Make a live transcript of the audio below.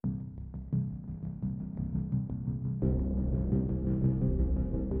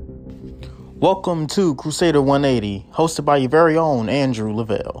Welcome to Crusader 180, hosted by your very own Andrew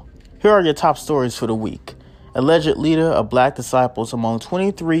Lavelle. Here are your top stories for the week. Alleged leader of Black disciples among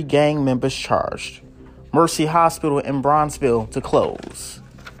 23 gang members charged. Mercy Hospital in Bronzeville to close.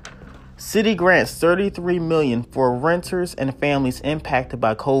 City grants $33 million for renters and families impacted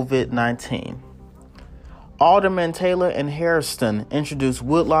by COVID-19. Alderman Taylor and Hairston introduced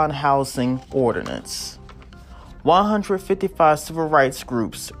Woodlawn Housing Ordinance. 155 civil rights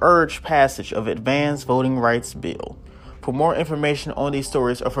groups urge passage of Advanced Voting Rights Bill. For more information on these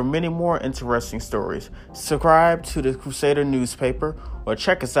stories or for many more interesting stories, subscribe to the Crusader newspaper or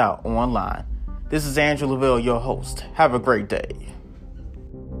check us out online. This is Andrew Lavelle, your host. Have a great day.